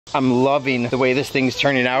I'm loving the way this thing's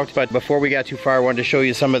turning out, but before we got too far, I wanted to show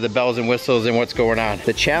you some of the bells and whistles and what's going on.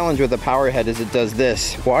 The challenge with the power head is it does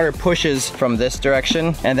this. Water pushes from this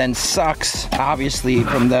direction and then sucks, obviously,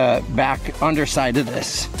 from the back underside of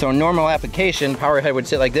this. So in normal application, power head would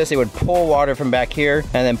sit like this. It would pull water from back here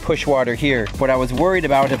and then push water here. What I was worried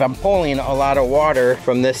about, if I'm pulling a lot of water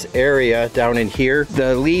from this area down in here,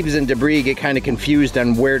 the leaves and debris get kind of confused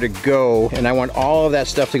on where to go, and I want all of that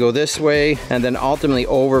stuff to go this way and then ultimately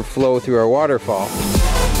overflow through our waterfall.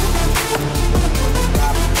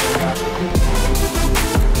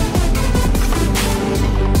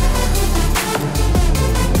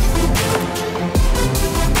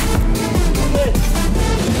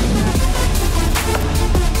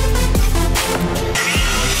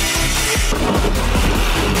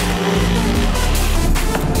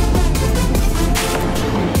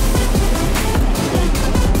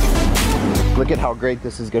 Look at how great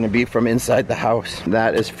this is going to be from inside the house.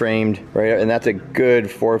 That is framed right, and that's a good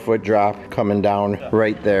 4-foot drop coming down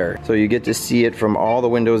right there. So you get to see it from all the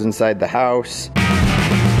windows inside the house.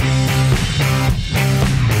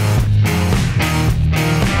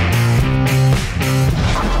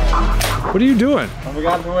 What are you doing? I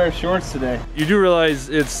forgot to wear shorts today. You do realize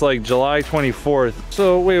it's like July 24th.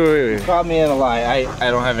 So wait. You caught me in a lie.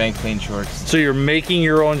 I don't have any clean shorts. So you're making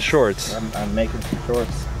your own shorts? I'm making some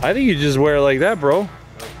shorts. I think you just wear it like that, bro.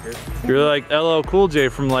 You're like LL Cool J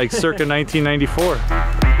from like circa 1994.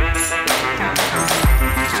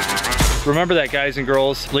 Remember that, guys and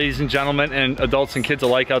girls, ladies and gentlemen, and adults and kids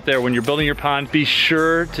alike out there, when you're building your pond, be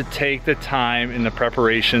sure to take the time in the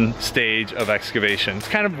preparation stage of excavation. It's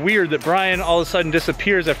kind of weird that Brian all of a sudden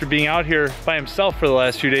disappears after being out here by himself for the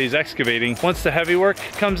last few days excavating. Once the heavy work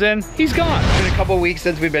comes in, he's gone. It's been a couple weeks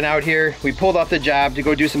since we've been out here. We pulled off the job to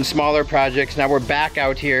go do some smaller projects. Now we're back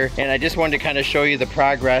out here, and I just wanted to kind of show you the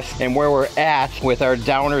progress and where we're at with our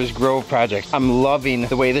Downers Grove project. I'm loving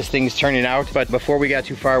the way this thing's turning out, but before we got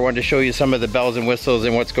too far, I wanted to show you some of the bells and whistles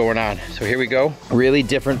and what's going on. So here we go. Really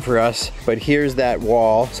different for us, but here's that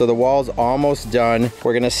wall. So the wall's almost done.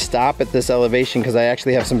 We're gonna stop at this elevation because I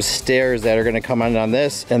actually have some stairs that are gonna come on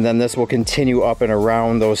this, and then this will continue up and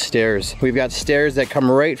around those stairs. We've got stairs that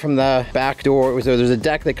come right from the back door. So there's a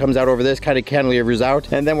deck that comes out over this, kind of cantilevers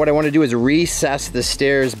out. And then what I wanna do is recess the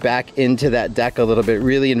stairs back into that deck a little bit,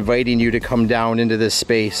 really inviting you to come down into this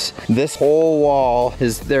space. This whole wall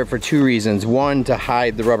is there for two reasons. One, to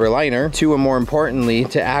hide the rubber liner. Two, and more importantly,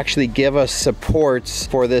 to actually give us supports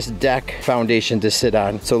for this deck foundation to sit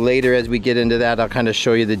on. So later as we get into that, I'll kind of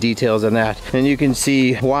show you the details on that. And you can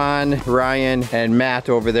see Juan, Ryan, and Matt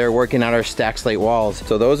over there working on our stack slate walls.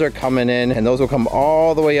 So those are coming in, and those will come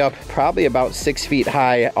all the way up, probably about 6 feet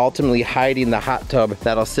high, ultimately hiding the hot tub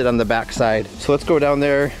that'll sit on the back side. So let's go down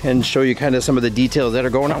there and show you kind of some of the details that are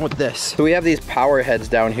going on with this. So we have these power heads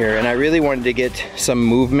down here, and I really wanted to get some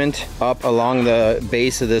movement up along the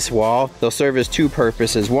base of this wall. They'll serve as two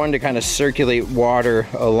purposes. One, to kind of circulate water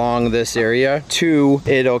along this area. Two,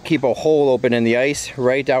 it'll keep a hole open in the ice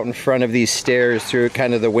right out in front of these stairs through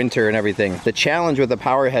kind of the winter and everything. The challenge with the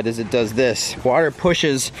power head is it does this. Water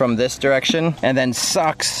pushes from this direction and then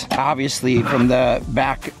sucks, obviously, from the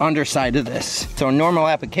back underside of this. So in normal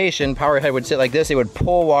application, power head would sit like this. It would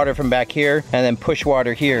pull water from back here and then push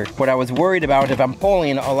water here. What I was worried about, if I'm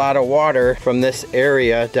pulling a lot of water from this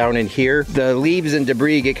area down in here, the leaves and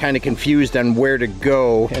debris get kind of confused on where to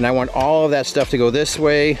go, and I want all of that stuff to go this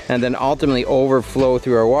way and then ultimately overflow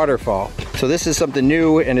through our waterfall. So this is something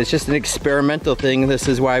new, and it's just an experimental thing. This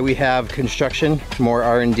is why we have construction, more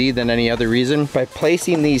R&D than any other reason. By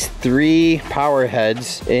placing these 3 power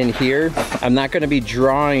heads in here, I'm not going to be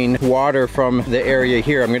drawing water from the area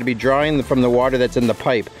here. I'm going to be drawing from the water that's in the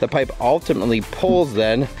pipe. The pipe ultimately pulls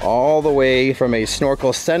then all the way from a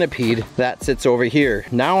snorkel centipede that sits over here.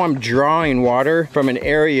 Now I'm drawing water from an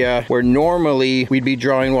area where normally we'd be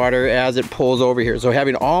drawing water as it pulls over here. So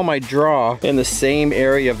having all my draw in the same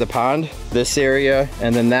area of the pond, this area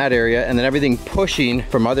and then that area, and then everything pushing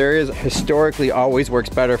from other areas, historically always works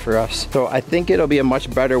better for us. So I think it'll be a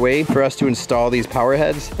much better way for us to install these power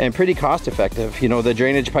heads, and pretty cost effective. You know, the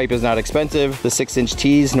drainage pipe is not expensive, the 6-inch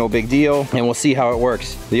tees, no big deal, and we'll see how it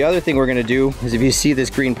works. The other thing we're gonna do is, if you see this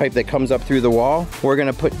green pipe that comes up through the wall, we're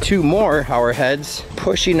gonna put 2 more power heads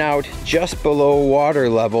pushing out just below water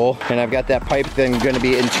level, and I've got that pipe then gonna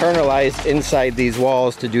be internalized inside these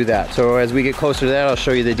walls to do that. So as we get closer to that, I'll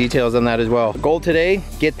show you the details on that as well. Goal today,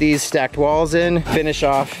 get these stacked walls in, finish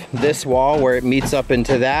off this wall where it meets up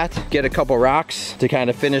into that, get a couple rocks to kind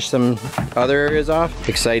of finish some other areas off.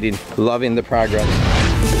 Exciting, loving the progress.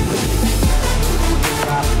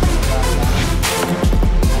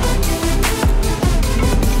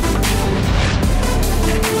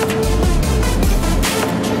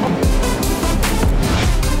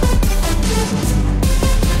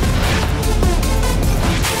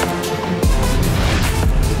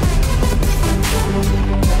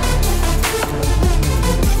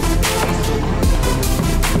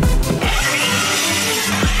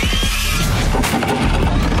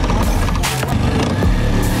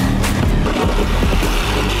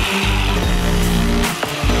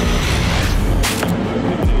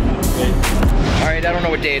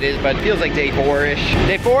 what day it is, but it feels like day 4-ish.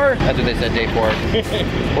 Day 4? That's what they said, day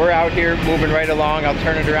 4. We're out here moving right along. I'll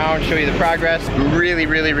turn it around, show you the progress. I'm really,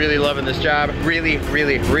 really, really loving this job. Really,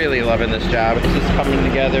 really, really loving this job. This is coming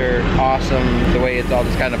together awesome, the way it's all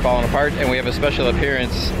just kind of falling apart. And we have a special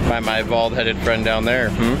appearance by my bald-headed friend down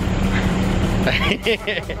there.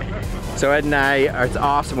 So Ed and I, it's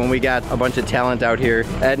awesome when we got a bunch of talent out here.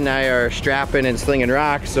 Ed and I are strapping and slinging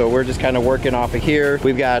rocks, so we're just kind of working off of here.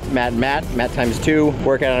 We've got Matt times 2,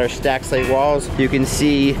 working on our stack slate walls. You can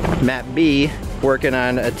see Matt B working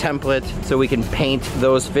on a template so we can paint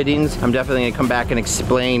those fittings. I'm definitely gonna come back and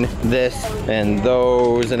explain this and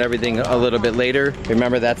those and everything a little bit later.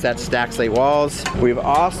 Remember, that's that stack slate walls. We've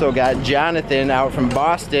also got Jonathan out from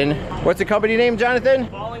Boston. What's the company name, Jonathan?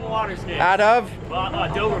 Falling Waterscape. Out of?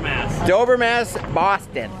 Dover, Mass. Dover, Mass,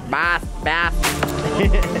 Boston.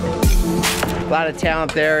 A lot of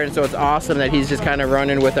talent there, and so it's awesome that he's just kind of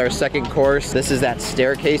running with our second course. This is that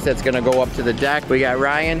staircase that's gonna go up to the deck. We got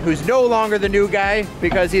Ryan, who's no longer the new guy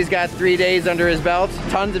because he's got 3 days under his belt.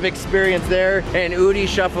 Tons of experience there, and Udi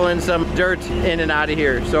shuffling some dirt in and out of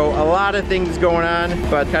here. So a lot of things going on,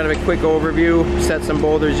 but kind of a quick overview. Set some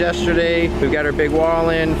boulders yesterday. We've got our big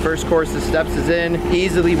wall in. First course of steps is in.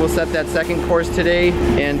 Easily we'll set that second course today,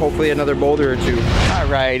 and hopefully another boulder or 2. All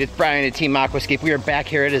right, it's Brian at Team Aquascape. We are back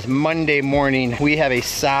here. It is Monday morning. We have a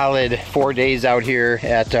solid 4 days out here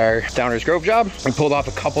at our Downers Grove job. We pulled off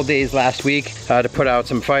a couple days last week to put out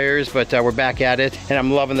some fires, but we're back at it, and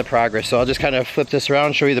I'm loving the progress. So I'll just kind of flip this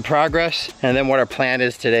around, show you the progress, and then what our plan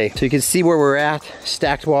is today. So you can see where we're at.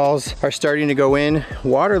 Stacked walls are starting to go in.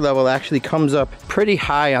 Water level actually comes up pretty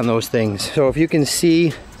high on those things. So if you can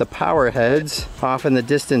see the power heads off in the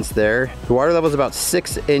distance there, the water level is about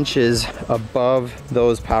 6 inches above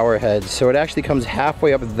those power heads. So it actually comes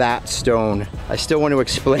halfway up that stone. I still want to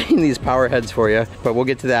explain these power heads for you, but we'll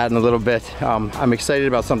get to that in a little bit. I'm excited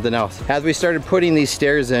about something else. As we started putting these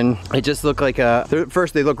stairs in, it just looked like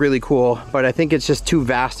first they look really cool, but I think it's just too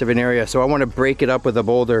vast of an area. So I want to break it up with a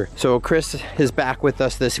boulder. So Chris is back with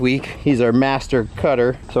us this week. He's our master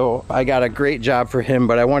cutter. So I got a great job for him,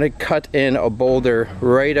 but I want to cut in a boulder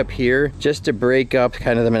right up here just to break up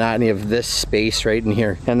kind of the monotony of this space right in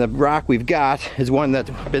here. And the rock we've got is one that's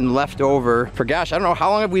been left over for, gosh, I don't know,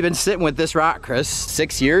 how long have we been sitting with this rock, Chris?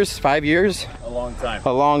 6 years? 5 years? A long time.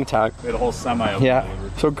 A long time. We had a whole semi. Yeah.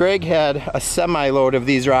 So Greg had a semi-load of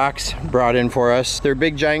these rocks brought in for us. They're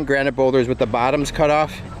big giant granite boulders with the bottoms cut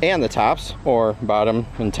off and the tops, or bottom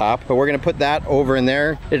and top. But we're gonna put that over in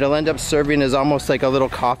there. It'll end up serving as almost like a little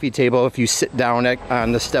coffee table if you sit down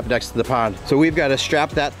on the step next to the pond. So we've got to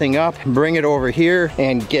strap that thing up, bring it over here,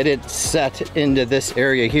 and get it set into this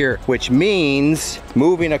area here, which means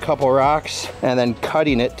moving a couple rocks and then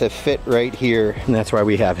cutting it to fit right here. And that's why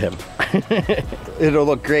we have him. It'll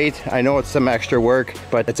look great. I know it's some extra work,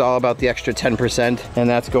 but it's all about the extra 10%, and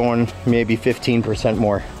that's going maybe 15%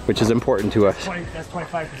 more, which is important to us. That's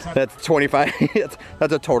 25%. That's 25.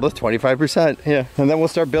 That's a total of 25%. Yeah. And then we'll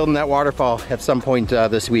start building that waterfall at some point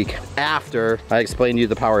this week after I explain to you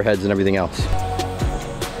the power heads and everything else.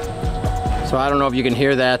 So I don't know if you can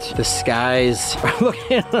hear that. The skies are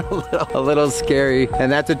looking a little scary,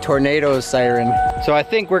 and that's a tornado siren. So I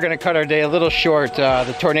think we're gonna cut our day a little short.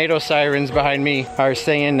 The tornado sirens behind me are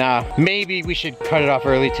saying maybe we should cut it off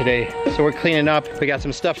early today. So we're cleaning up. We got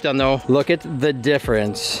some stuff done though. Look at the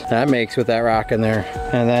difference that makes with that rock in there.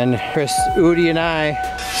 And then Chris, Udi, and I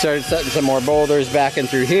started setting some more boulders back in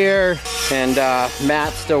through here. And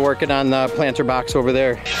Matt's still working on the planter box over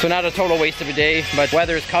there. So not a total waste of a day, but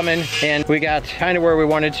weather's coming, and we got kind of where we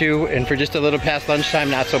wanted to, and for just a little past lunchtime,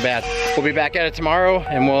 not so bad. We'll be back at it tomorrow,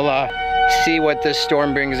 and we'll see what this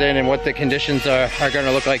storm brings in and what the conditions are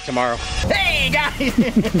gonna look like tomorrow. Hey guys!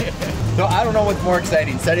 So I don't know what's more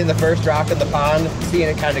exciting, setting the first rock in the pond, seeing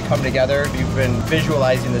it kind of come together. We've been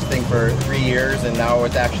visualizing this thing for 3 years, and now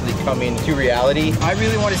it's actually coming to reality. I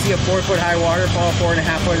really want to see a 4-foot high waterfall,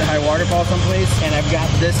 4.5-foot high waterfall someplace, and I've got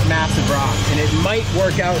this massive rock, and it might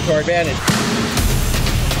work out to our advantage.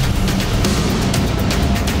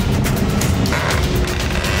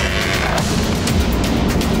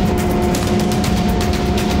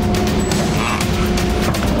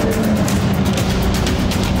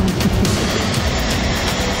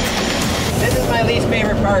 Least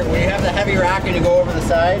favorite part, where you have the heavy rock and you go over the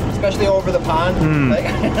side, especially over the pond. Like,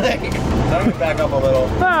 let me back up a little.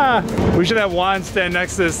 We should have Juan stand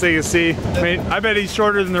next to this so you can see. I mean, I bet he's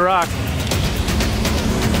shorter than the rock.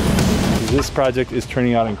 This project is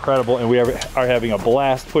turning out incredible, and we are having a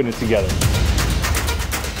blast putting it together.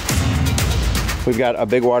 We've got a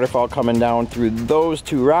big waterfall coming down through those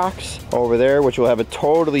two rocks over there, which will have a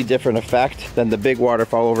totally different effect than the big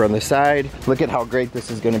waterfall over on the side. Look at how great this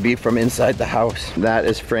is going to be from inside the house. That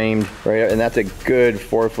is framed right up, and that's a good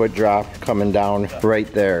 4-foot drop coming down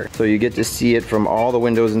right there. So you get to see it from all the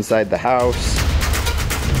windows inside the house.